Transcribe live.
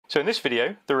So in this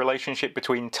video, the relationship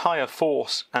between tyre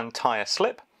force and tyre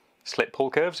slip pull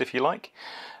curves if you like,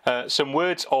 some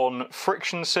words on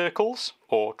friction circles,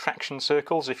 or traction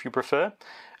circles if you prefer,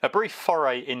 a brief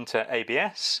foray into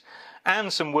ABS,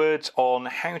 and some words on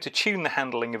how to tune the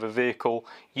handling of a vehicle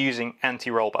using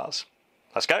anti-roll bars.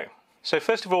 Let's go! So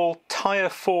first of all, tyre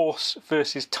force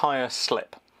versus tyre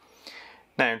slip.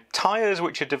 Now, tyres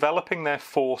which are developing their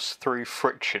force through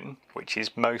friction, which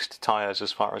is most tyres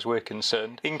as far as we're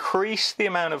concerned, increase the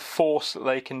amount of force that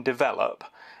they can develop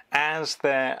as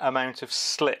their amount of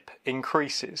slip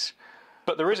increases.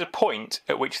 But there is a point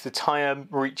at which the tyre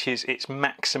reaches its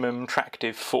maximum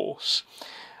tractive force.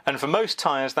 And for most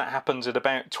tyres that happens at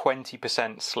about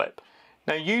 20% slip.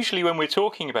 Now usually when we're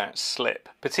talking about slip,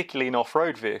 particularly in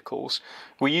off-road vehicles,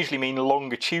 we usually mean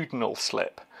longitudinal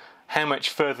slip. How much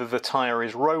further the tyre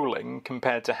is rolling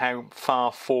compared to how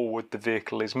far forward the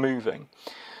vehicle is moving.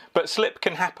 But slip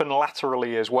can happen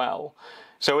laterally as well.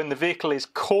 So when the vehicle is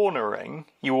cornering,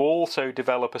 you also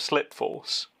develop a slip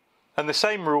force. And the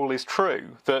same rule is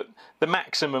true, that the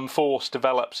maximum force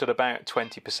develops at about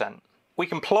 20%. We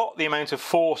can plot the amount of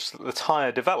force that the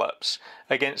tyre develops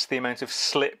against the amount of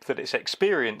slip that it's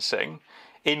experiencing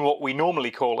in what we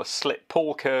normally call a slip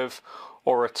pull curve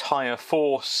or a tyre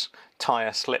force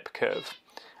tyre slip curve.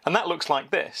 And that looks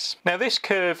like this. Now this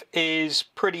curve is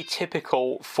pretty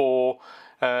typical for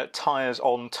tyres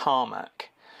on tarmac.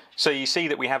 So you see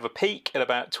that we have a peak at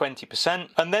about 20%,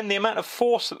 and then the amount of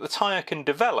force that the tyre can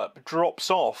develop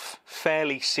drops off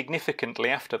fairly significantly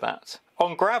after that.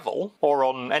 On gravel, or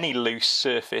on any loose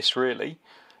surface really,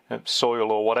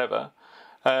 soil or whatever,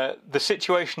 the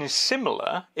situation is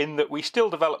similar in that we still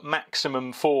develop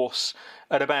maximum force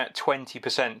at about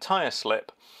 20% tyre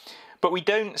slip, but we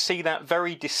don't see that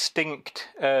very distinct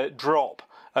drop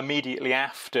immediately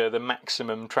after the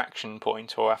maximum traction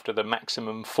point or after the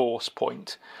maximum force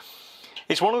point.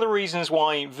 It's one of the reasons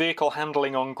why vehicle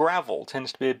handling on gravel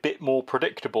tends to be a bit more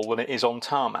predictable than it is on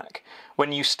tarmac.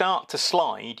 When you start to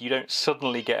slide, you don't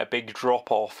suddenly get a big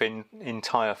drop off in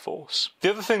tyre force.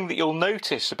 The other thing that you'll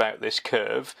notice about this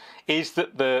curve is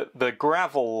that the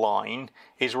gravel line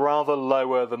is rather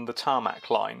lower than the tarmac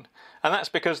line. And that's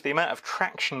because the amount of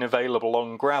traction available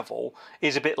on gravel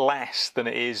is a bit less than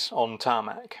it is on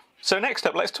tarmac. So next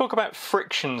up, let's talk about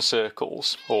friction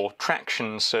circles, or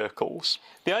traction circles.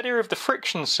 The idea of the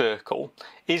friction circle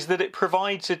is that it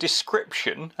provides a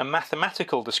description, a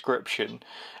mathematical description,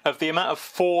 of the amount of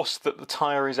force that the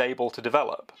tyre is able to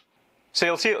develop. So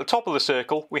you'll see at the top of the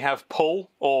circle we have pull,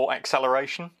 or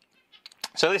acceleration.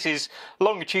 So this is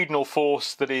longitudinal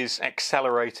force that is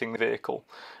accelerating the vehicle.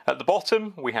 At the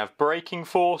bottom we have braking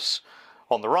force,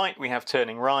 on the right we have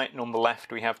turning right, and on the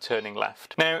left we have turning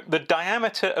left. Now the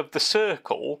diameter of the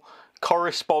circle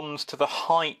corresponds to the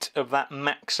height of that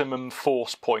maximum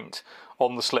force point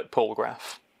on the slip pull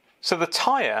graph. So the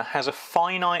tyre has a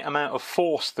finite amount of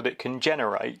force that it can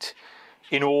generate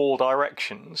in all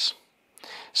directions.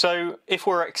 So if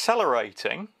we're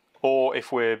accelerating, or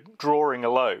if we're drawing a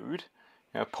load,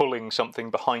 pulling something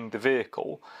behind the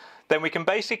vehicle, then we can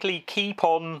basically keep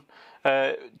on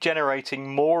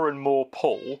generating more and more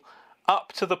pull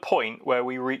up to the point where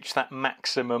we reach that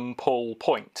maximum pull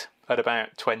point at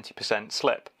about 20%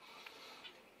 slip.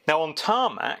 Now on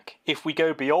tarmac, if we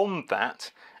go beyond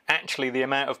that, actually the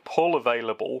amount of pull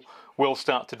available will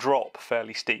start to drop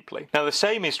fairly steeply. Now the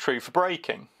same is true for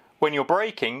braking. When you're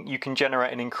braking, you can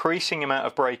generate an increasing amount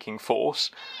of braking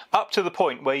force up to the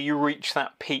point where you reach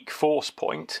that peak force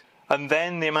point, and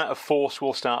then the amount of force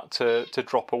will start to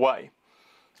drop away.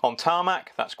 On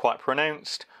tarmac, that's quite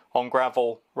pronounced. On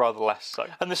gravel, rather less so.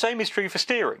 And the same is true for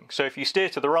steering. So if you steer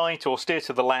to the right or steer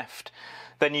to the left,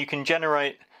 then you can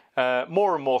generate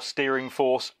more and more steering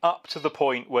force up to the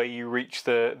point where you reach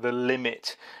the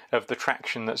limit of the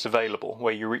traction that's available,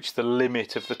 where you reach the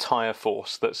limit of the tyre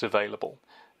force that's available.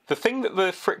 The thing that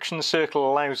the friction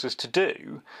circle allows us to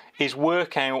do is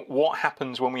work out what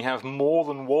happens when we have more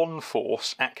than one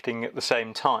force acting at the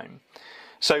same time.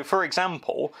 So for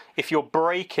example, if you're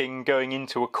braking going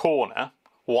into a corner,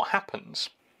 what happens?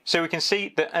 So we can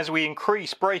see that as we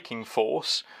increase braking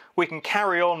force, we can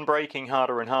carry on braking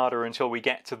harder and harder until we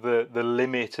get to the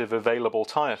limit of available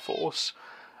tyre force,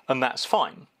 and that's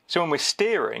fine. So when we're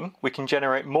steering, we can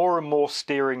generate more and more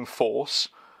steering force,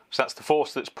 so that's the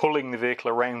force that's pulling the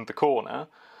vehicle around the corner,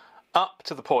 up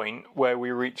to the point where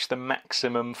we reach the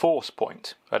maximum force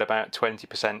point at about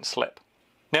 20% slip.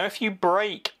 Now if you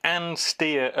brake and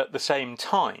steer at the same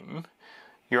time,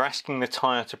 you're asking the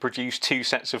tyre to produce two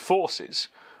sets of forces,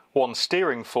 one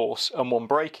steering force and one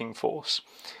braking force.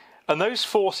 And those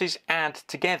forces add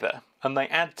together, and they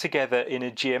add together in a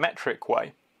geometric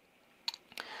way.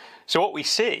 So what we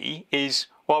see is,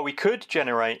 while we could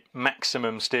generate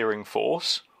maximum steering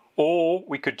force, or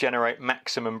we could generate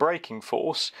maximum braking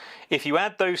force, if you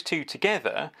add those two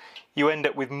together, you end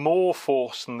up with more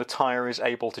force than the tyre is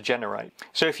able to generate.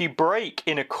 So if you brake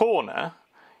in a corner,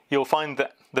 you'll find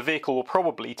that the vehicle will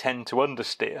probably tend to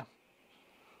understeer,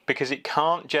 because it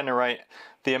can't generate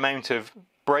the amount of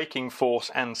braking force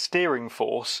and steering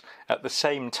force at the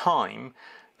same time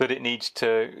that it needs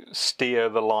to steer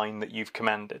the line that you've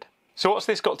commanded. So what's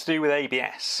this got to do with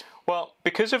ABS? Well,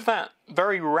 because of that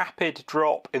very rapid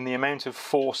drop in the amount of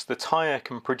force the tyre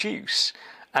can produce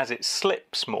as it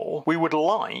slips more, we would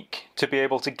like to be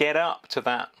able to get up to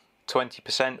that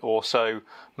 20% or so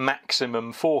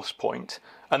maximum force point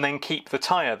and then keep the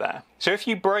tyre there. So if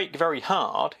you brake very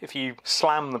hard, if you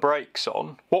slam the brakes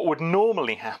on, what would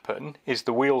normally happen is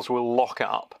the wheels will lock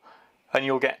up and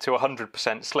you'll get to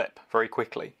 100% slip very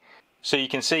quickly. So you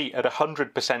can see at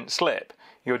 100% slip,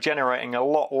 you're generating a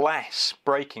lot less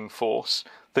braking force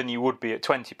than you would be at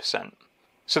 20%.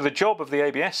 So the job of the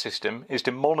ABS system is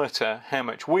to monitor how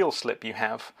much wheel slip you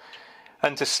have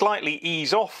and to slightly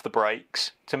ease off the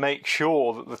brakes to make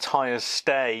sure that the tyres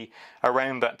stay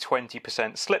around that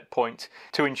 20% slip point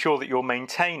to ensure that you're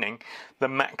maintaining the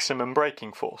maximum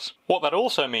braking force. What that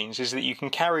also means is that you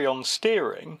can carry on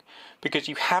steering because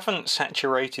you haven't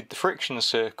saturated the friction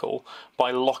circle by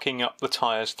locking up the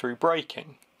tyres through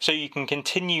braking. So you can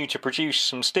continue to produce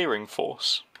some steering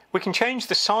force. We can change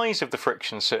the size of the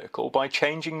friction circle by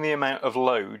changing the amount of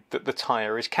load that the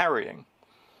tyre is carrying.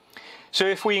 So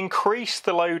if we increase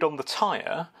the load on the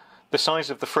tyre, the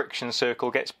size of the friction circle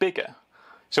gets bigger.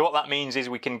 So what that means is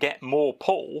we can get more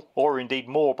pull, or indeed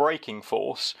more braking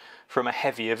force, from a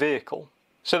heavier vehicle.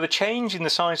 So the change in the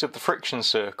size of the friction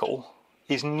circle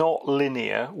is not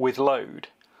linear with load.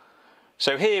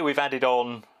 So here we've added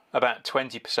on about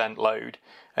 20% load,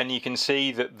 and you can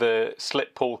see that the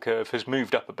slip pull curve has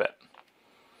moved up a bit.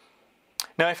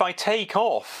 Now if I take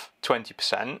off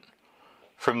 20%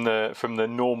 from the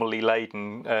normally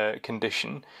laden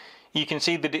condition, you can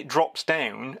see that it drops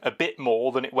down a bit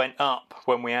more than it went up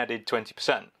when we added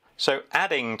 20%. So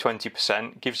adding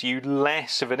 20% gives you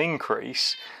less of an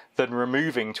increase than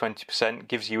removing 20%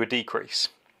 gives you a decrease.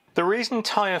 The reason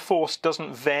tyre force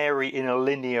doesn't vary in a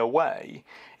linear way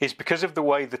is because of the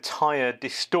way the tyre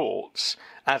distorts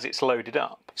as it's loaded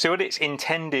up. So at its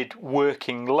intended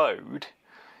working load,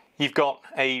 you've got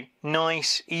a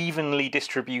nice evenly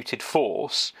distributed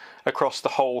force across the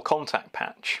whole contact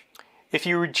patch. If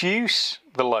you reduce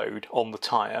the load on the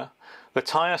tyre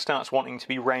starts wanting to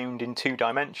be round in 2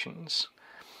 dimensions.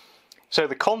 So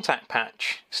the contact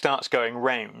patch starts going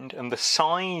round, and the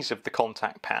size of the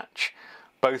contact patch,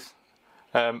 both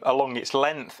along its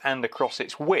length and across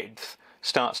its width,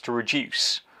 starts to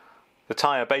reduce. The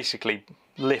tyre basically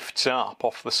lifts up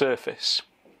off the surface.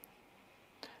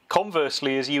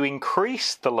 Conversely, as you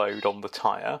increase the load on the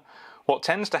tyre, what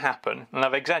tends to happen, and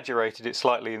I've exaggerated it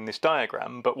slightly in this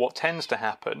diagram, but what tends to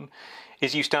happen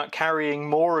is you start carrying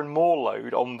more and more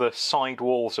load on the side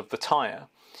walls of the tyre,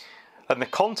 and the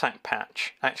contact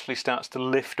patch actually starts to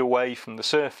lift away from the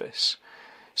surface.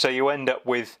 So you end up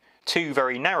with 2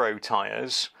 very narrow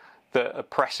tyres that are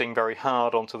pressing very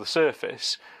hard onto the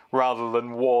surface, rather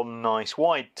than one nice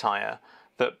wide tyre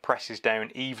that presses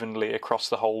down evenly across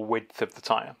the whole width of the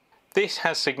tyre. This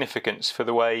has significance for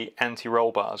the way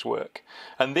anti-roll bars work,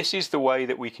 and this is the way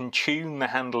that we can tune the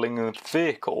handling of the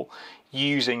vehicle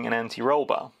using an anti-roll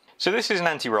bar. So this is an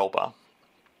anti-roll bar.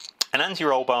 An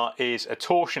anti-roll bar is a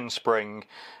torsion spring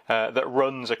that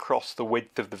runs across the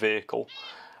width of the vehicle.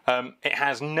 It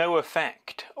has no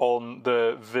effect on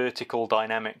the vertical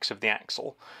dynamics of the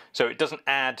axle, so it doesn't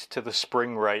add to the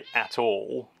spring rate at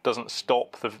all, doesn't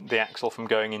stop the axle from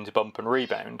going into bump and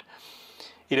rebound.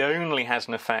 It only has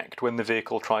an effect when the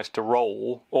vehicle tries to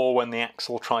roll or when the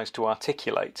axle tries to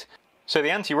articulate. So the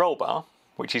anti-roll bar,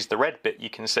 which is the red bit you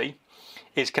can see,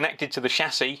 is connected to the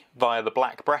chassis via the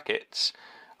black brackets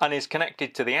and is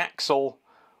connected to the axle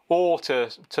or to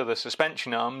the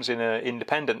suspension arms in an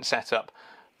independent setup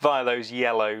via those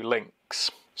yellow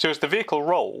links. So as the vehicle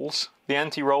rolls, the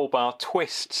anti-roll bar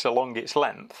twists along its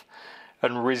length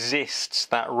and resists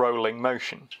that rolling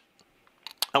motion.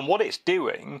 And what it's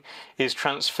doing is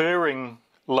transferring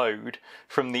load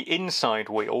from the inside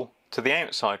wheel to the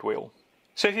outside wheel.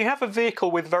 So if you have a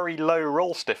vehicle with very low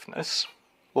roll stiffness,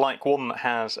 like one that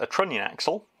has a trunnion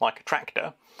axle, like a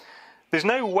tractor, there's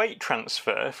no weight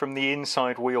transfer from the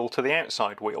inside wheel to the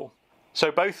outside wheel. So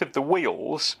both of the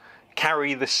wheels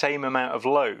carry the same amount of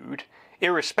load,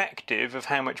 irrespective of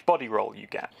how much body roll you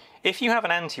get. If you have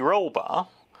an anti-roll bar,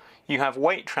 you have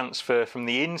weight transfer from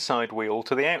the inside wheel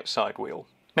to the outside wheel.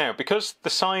 Now, because the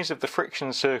size of the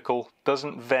friction circle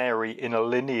doesn't vary in a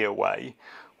linear way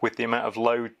with the amount of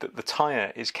load that the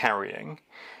tyre is carrying,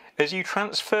 as you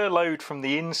transfer load from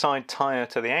the inside tyre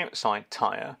to the outside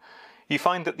tyre, you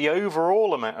find that the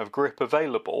overall amount of grip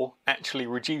available actually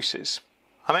reduces.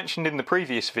 I mentioned in the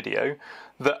previous video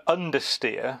that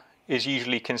understeer is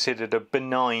usually considered a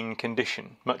benign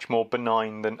condition, much more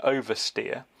benign than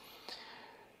oversteer.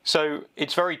 So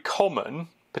it's very common,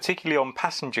 particularly on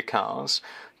passenger cars,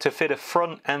 to fit a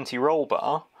front anti-roll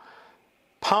bar,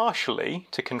 partially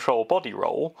to control body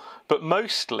roll, but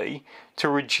mostly to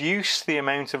reduce the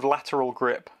amount of lateral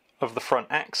grip of the front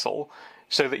axle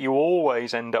so that you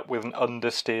always end up with an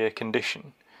understeer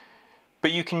condition.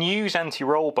 But you can use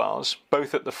anti-roll bars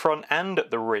both at the front and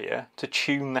at the rear to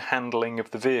tune the handling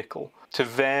of the vehicle, to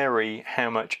vary how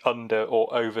much under or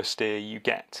oversteer you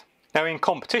get. Now, in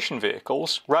competition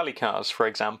vehicles, rally cars for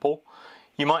example,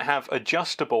 you might have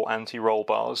adjustable anti-roll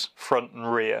bars front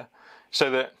and rear, so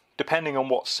that depending on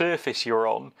what surface you're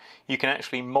on, you can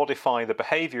actually modify the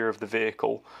behaviour of the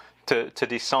vehicle to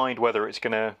decide whether it's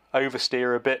going to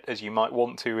oversteer a bit, as you might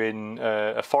want to in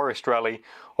a forest rally,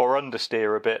 or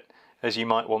understeer a bit, as you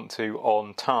might want to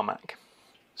on tarmac.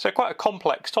 So quite a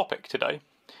complex topic today,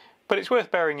 but it's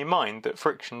worth bearing in mind that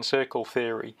friction circle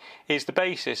theory is the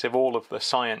basis of all of the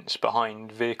science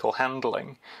behind vehicle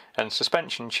handling and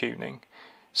suspension tuning.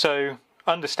 So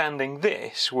understanding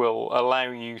this will allow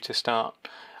you to start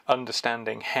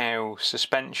understanding how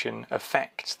suspension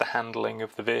affects the handling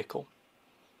of the vehicle.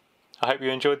 I hope you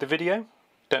enjoyed the video.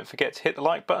 Don't forget to hit the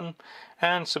like button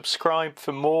and subscribe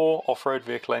for more off-road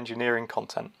vehicle engineering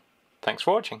content. Thanks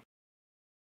for watching.